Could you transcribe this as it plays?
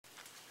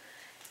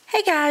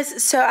Hey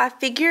guys, so I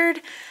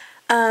figured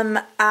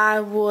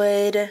I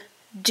would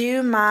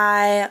do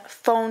my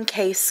phone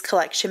case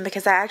collection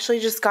because I actually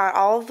just got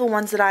all of the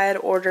ones that I had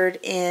ordered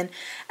in.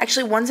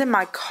 Actually, one's in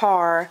my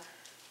car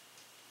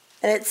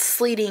and it's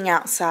sleeting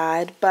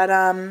outside, but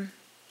I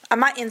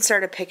might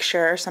insert a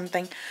picture or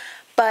something.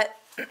 But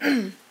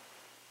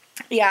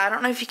yeah, I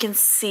don't know if you can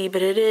see,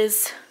 but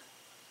it's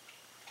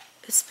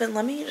been,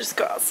 let me just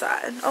go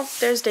outside. Oh,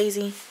 there's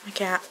Daisy, my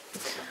cat.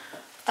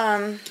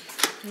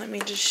 Let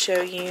me just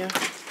show you.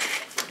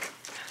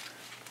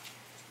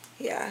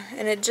 Yeah,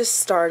 and it just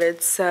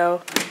started,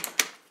 so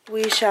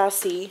we shall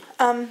see.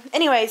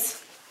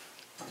 Anyways,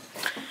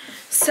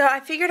 so I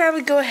figured I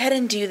would go ahead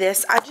and do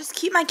this. I just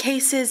keep my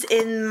cases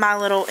in my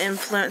little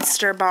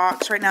influencer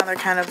box. Right now they're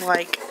kind of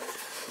like,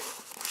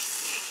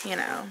 you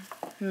know,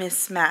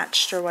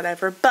 mismatched or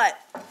whatever. But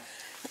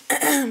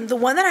the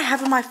one that I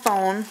have on my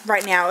phone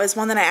right now is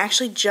one that I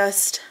actually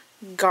just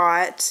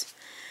got.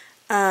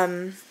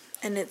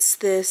 And it's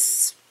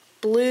this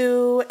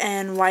blue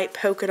and white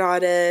polka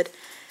dotted.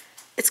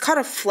 It's called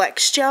a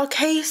flex gel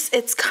case.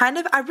 It's kind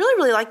of, I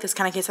really like this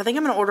kind of case. I think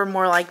I'm going to order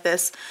more like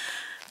this.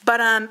 But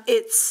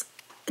it's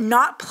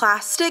not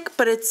plastic,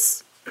 but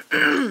it's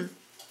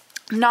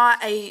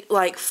not a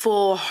like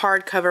full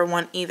hardcover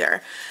one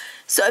either.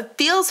 So it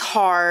feels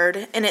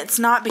hard, and it's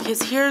not,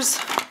 because here's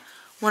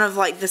one of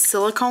like the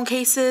silicone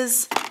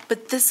cases,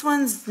 but this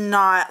one's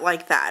not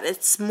like that.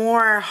 It's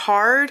more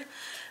hard,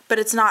 but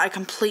it's not a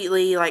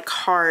completely like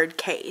hard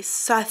case.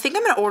 So I think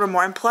I'm going to order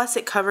more, and plus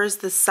it covers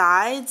the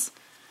sides.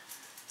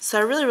 So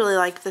I really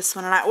like this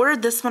one, and I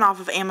ordered this one off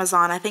of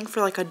Amazon, I think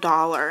for like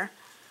 $1.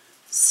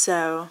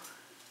 So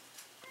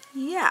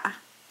yeah.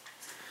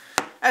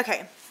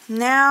 Okay,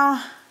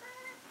 now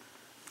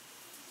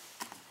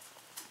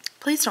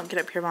please don't get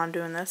up here while I'm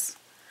doing this.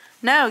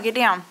 No, get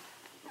down.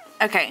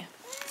 Okay.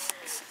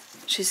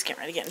 She's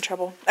getting ready to get in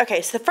trouble.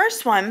 Okay, so the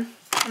first one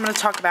I'm going to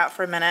talk about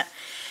for a minute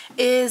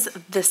is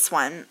this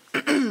one.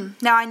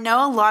 Now, I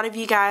know a lot of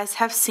you guys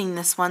have seen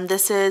this one.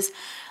 This is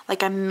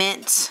like a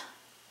mint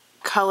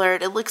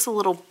colored. It looks a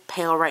little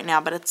pale right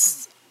now, but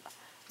it's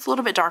a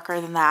little bit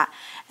darker than that.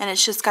 And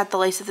it's just got the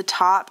lace at the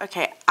top.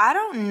 Okay, I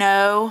don't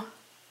know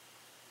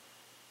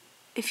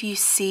if you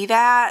see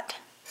that,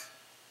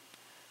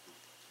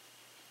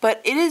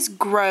 but it is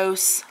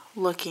gross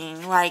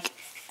looking. Like,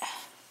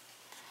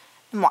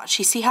 and watch,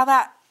 you see how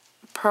that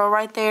pearl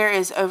right there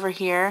is over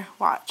here?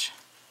 Watch.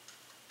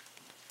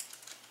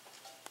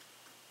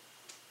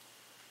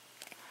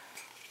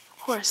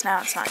 Of course, now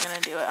it's not going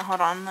to do it.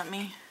 Hold on, let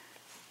me.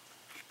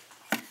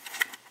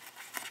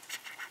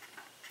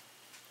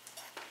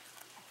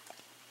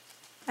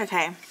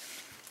 Okay.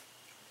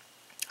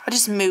 I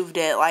just moved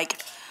it.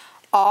 Like,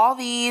 all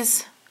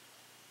these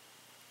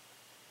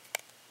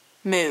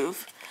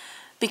move.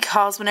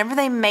 Because whenever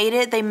they made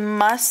it, they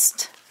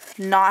must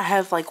not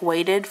have like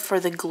waited for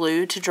the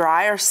glue to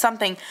dry or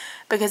something,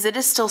 because it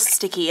is still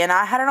sticky. And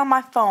I had it on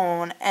my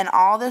phone and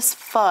all this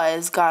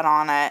fuzz got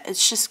on it.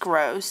 It's just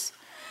gross.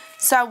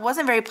 So I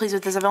wasn't very pleased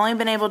with this. I've only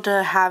been able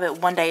to have it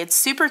one day. It's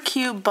super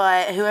cute,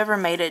 but whoever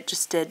made it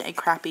just did a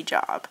crappy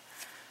job.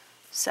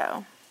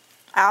 So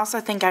I also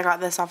think I got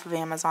this off of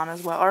Amazon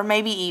as well, or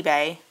maybe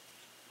eBay.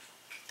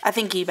 I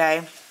think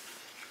eBay.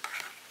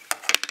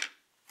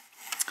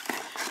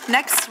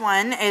 Next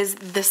one is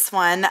this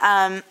one.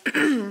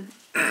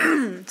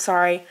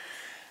 Sorry.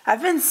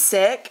 I've been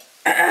sick.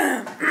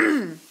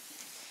 Okay,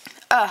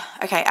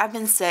 I've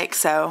been sick,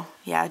 so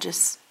yeah,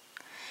 just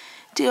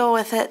deal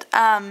with it.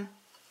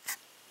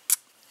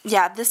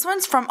 Yeah, this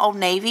one's from Old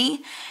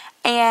Navy,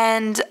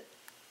 and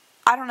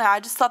I don't know, I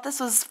just thought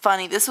this was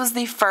funny. This was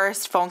the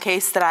first phone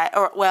case that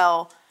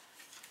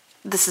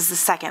this is the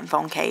second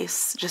phone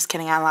case. Just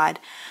kidding, I lied.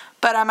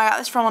 But I got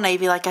this from Old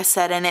Navy, like I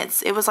said, and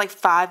it was like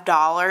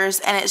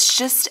 $5, and it's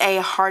just a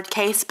hard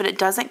case, but it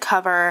doesn't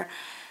cover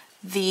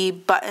the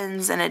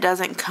buttons, and it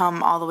doesn't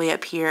come all the way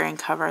up here and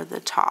cover the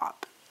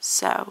top,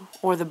 so,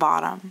 or the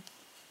bottom.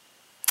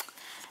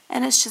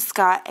 And it's just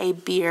got a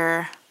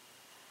beer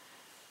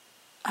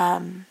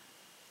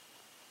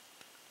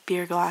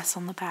glass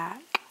on the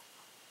back.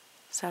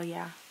 So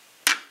yeah,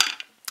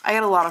 I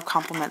get a lot of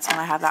compliments when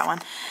I have that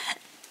one.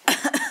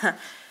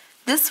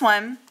 This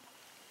one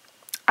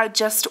I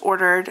just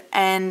ordered,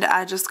 and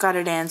I just got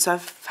it in, so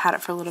I've had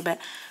it for a little bit.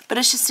 But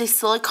it's just a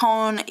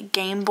silicone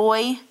Game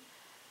Boy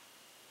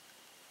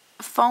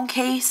phone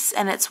case,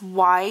 and it's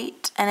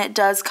white, and it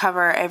does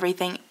cover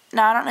everything.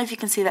 Now, I don't know if you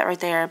can see that right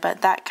there,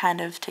 but that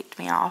kind of ticked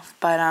me off,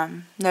 but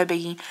no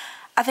biggie.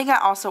 I think I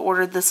also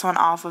ordered this one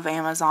off of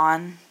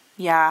Amazon.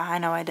 Yeah, I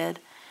know I did.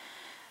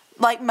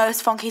 Like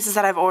most phone cases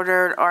that I've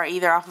ordered are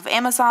either off of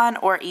Amazon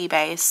or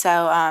eBay.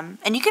 So,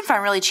 and you can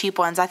find really cheap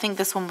ones. I think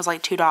this one was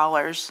like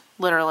 $2,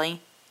 literally.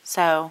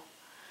 So,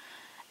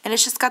 and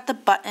it's just got the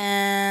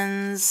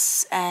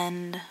buttons,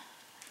 and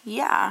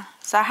yeah.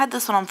 So I had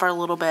this one on for a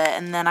little bit,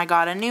 and then I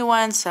got a new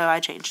one, so I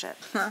changed it.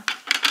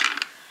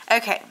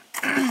 Okay,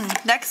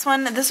 next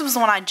one. This was the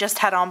one I just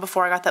had on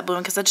before I got that blue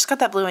one, because I just got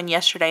that blue one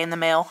yesterday in the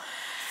mail.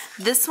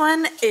 This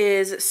one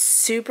is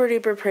super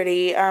duper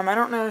pretty. I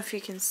don't know if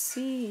you can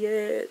see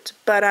it,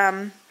 but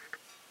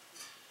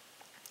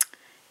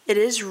it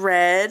is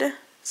red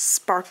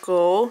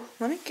sparkle.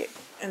 Let me get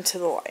into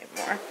the light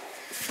more.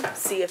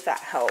 See if that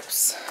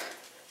helps.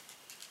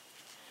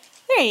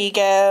 There you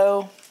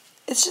go.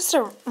 It's just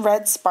a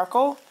red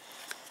sparkle.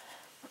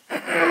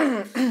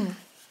 It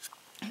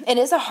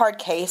is a hard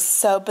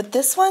case, but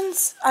this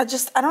one's, I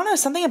don't know,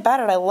 something about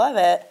it, I love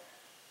it.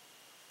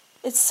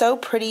 It's so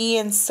pretty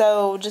and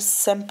so just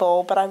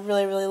simple, but I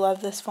really, really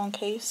love this phone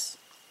case.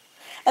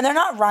 And they're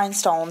not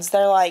rhinestones,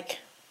 they're like,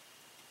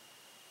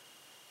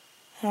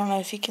 I don't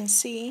know if you can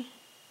see,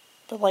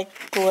 but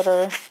like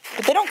glitter.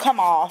 But they don't come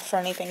off or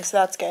anything, so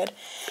that's good.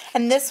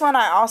 And this one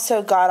I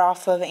also got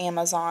off of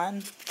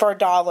Amazon for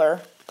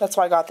 $1. That's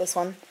why I got this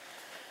one.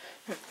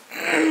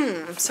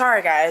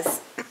 Sorry, guys.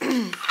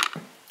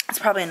 It's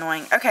probably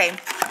annoying. Okay,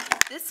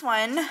 this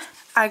one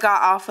I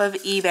got off of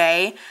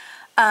eBay.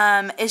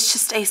 It's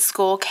just a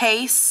skull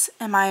case,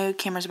 and my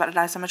camera's about to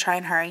die, so I'm gonna try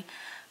and hurry.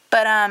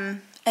 But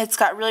it's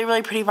got really,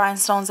 really pretty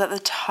rhinestones at the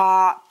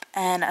top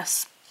and a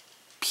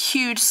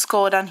huge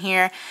skull down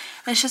here.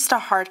 And it's just a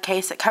hard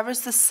case. It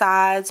covers the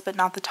sides, but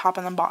not the top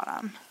and the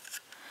bottom.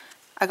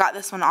 I got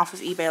this one off of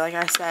eBay, like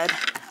I said.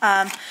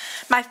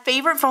 My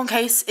favorite phone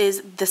case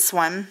is this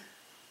one.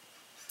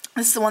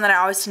 This is the one that I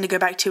always tend to go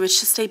back to. It's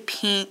just a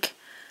pink,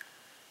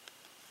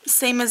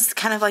 same as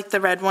kind of like the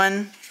red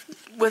one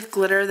with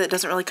glitter that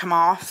doesn't really come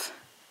off.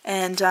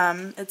 And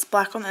it's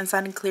black on the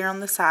inside and clear on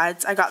the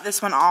sides. I got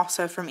this one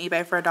also from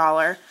eBay for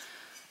 $1.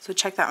 So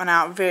check that one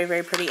out. Very,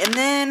 very pretty. And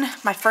then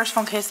my first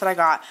phone case that I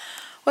got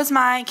was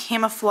my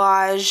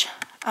Camouflage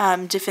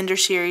Defender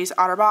Series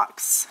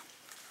OtterBox.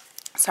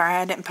 Sorry,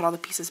 I didn't put all the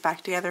pieces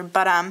back together.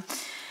 But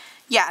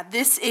yeah,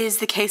 this is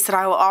the case that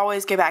I will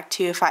always go back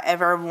to if I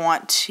ever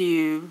want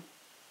to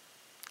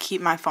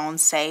keep my phone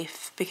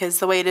safe. Because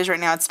the way it is right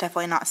now, it's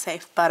definitely not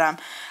safe. But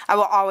I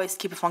will always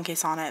keep a phone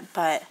case on it.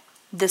 But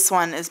this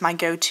one is my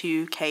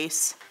go-to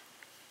case,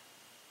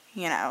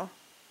 you know,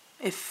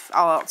 if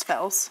all else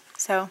fails.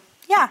 So,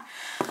 yeah.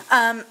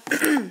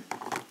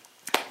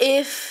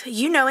 If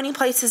you know any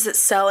places that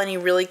sell any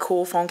really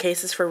cool phone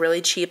cases for really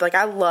cheap, like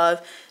I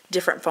love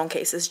different phone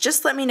cases,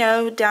 just let me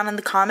know down in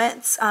the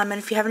comments. And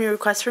if you have any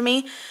requests for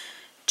me,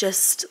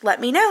 just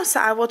let me know. So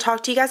I will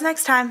talk to you guys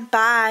next time.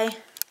 Bye.